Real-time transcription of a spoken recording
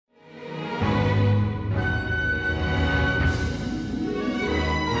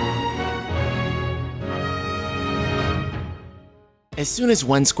As soon as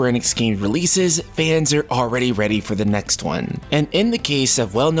one Square Enix game releases, fans are already ready for the next one. And in the case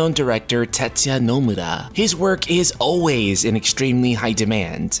of well-known director Tetsuya Nomura, his work is always in extremely high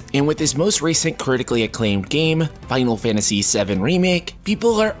demand. And with his most recent critically acclaimed game, Final Fantasy VII Remake,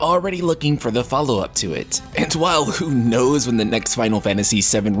 people are already looking for the follow-up to it. And while who knows when the next Final Fantasy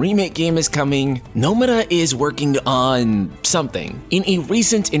VII Remake game is coming, Nomura is working on something. In a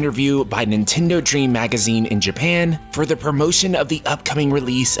recent interview by Nintendo Dream magazine in Japan, for the promotion of the upcoming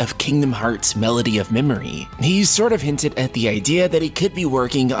release of Kingdom Hearts Melody of Memory, he sort of hinted at the idea that he could be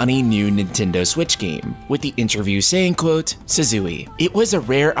working on a new Nintendo Switch game, with the interview saying, quote, "Suzui, it was a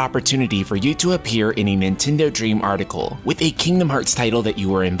rare opportunity for you to appear in a Nintendo Dream article with a Kingdom Hearts title that you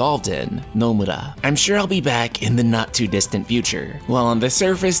were involved in, Nomura. I'm sure I'll be back in the not too distant future." While on the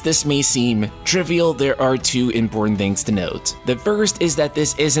surface this may seem trivial, there are two important things to note. The first is that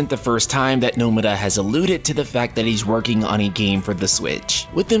this isn't the first time that Nomura has alluded to the fact that he's working on a game for the Switch,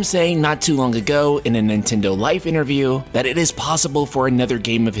 with him saying not too long ago in a Nintendo Life interview that it is possible for another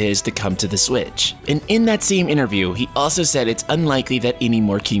game of his to come to the Switch. And in that same interview, he also said it's unlikely that any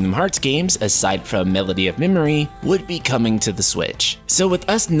more Kingdom Hearts games, aside from Melody of Memory, would be coming to the Switch. So with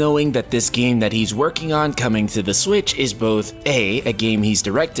us knowing that this game that he's working on coming to the Switch is both A, a game he's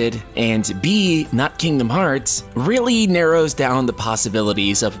directed, and B, not Kingdom Hearts, really narrows down the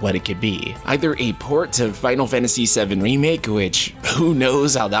possibilities of what it could be. Either a port to Final Fantasy VII Remake, which who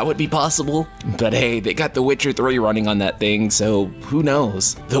knows how that would be possible, but hey, they got The Witcher 3 running on that thing, so who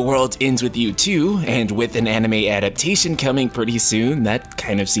knows. The World Ends With You 2, and with an anime adaptation coming pretty soon, that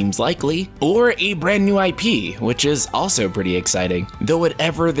kind of seems likely. Or a brand new IP, which is also pretty exciting. Though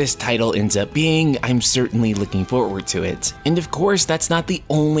whatever this title ends up being, I'm certainly looking forward to it. And of course, that's not the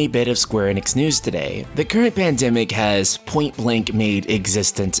only bit of Square Enix news today. The current pandemic has point blank made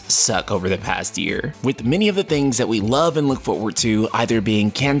existence suck over the past year, with many of the things that we love and look forward to either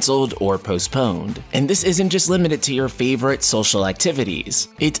being cancelled or postponed. And this isn't just limited to your favorite social activities.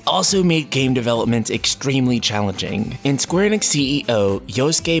 It also made game development extremely challenging, and Square Enix CEO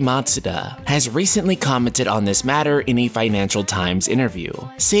Yosuke Matsuda has recently commented on this matter in a Financial Times interview,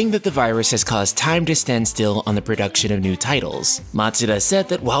 saying that the virus has caused time to stand still on the production of new titles. Matsuda said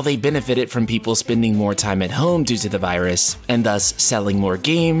that while they benefited from people spending more time at home due to the virus, and thus selling more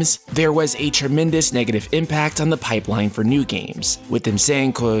games, there was a tremendous negative impact on the pipeline for new games, with them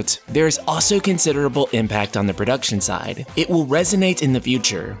saying, quote, "There's also considerable impact on the production side. It will resonate in the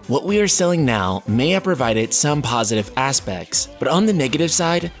future. What we are selling now may have provided some positive aspects, but on the negative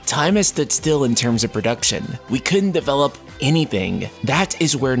side, time has stood still in terms of production. We couldn't develop anything. That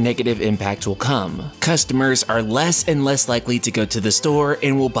is where negative impact will come. Customers are less and less likely to go to the store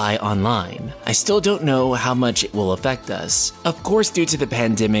and will buy online. I still don't know how much it will affect us. Of course, due to the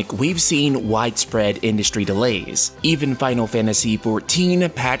pandemic, we've seen widespread industry delays. Even Final Fantasy XIV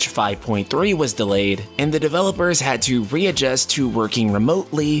patch 5.3 was delayed, and the developers had to readjust to working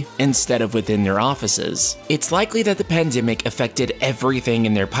remotely instead of within their offices. It's likely that the pandemic affected everything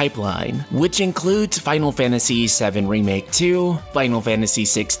in their pipeline, which includes Final Fantasy VII Remake 2, Final Fantasy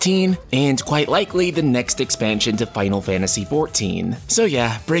 16, and quite likely the next expansion to Final Fantasy 14. So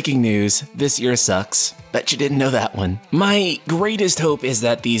yeah, breaking news, this year sucks. Bet you didn't know that one. My greatest hope is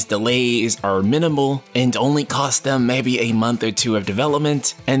that these delays are minimal and only cost them maybe a month or two of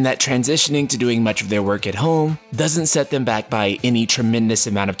development, and that transitioning to doing much of their work at home doesn't set them back by any tremendous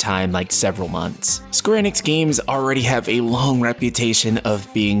amount of time like several months. Square Enix games already have a long reputation of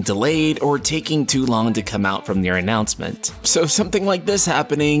being delayed or taking too long to come out from their announcement. So something like this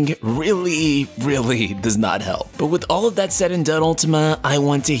happening really does not help. But with all of that said and done, Ultima, I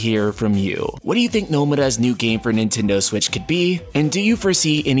want to hear from you. What do you think Nomura's new game for Nintendo Switch could be? And do you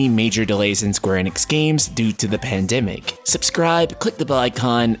foresee any major delays in Square Enix games due to the pandemic? Subscribe, click the bell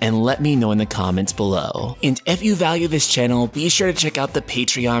icon, and let me know in the comments below. And if you value this channel, be sure to check out the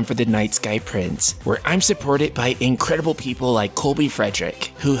Patreon for the Night Sky Prince, where I'm supported by incredible people like Colby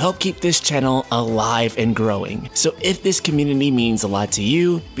Frederick, who help keep this channel alive and growing. So if this community means a lot to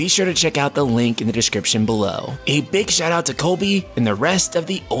you, be sure to check out the link in the description below. A big shout out to Colby and the rest of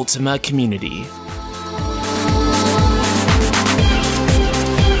the Ultima community.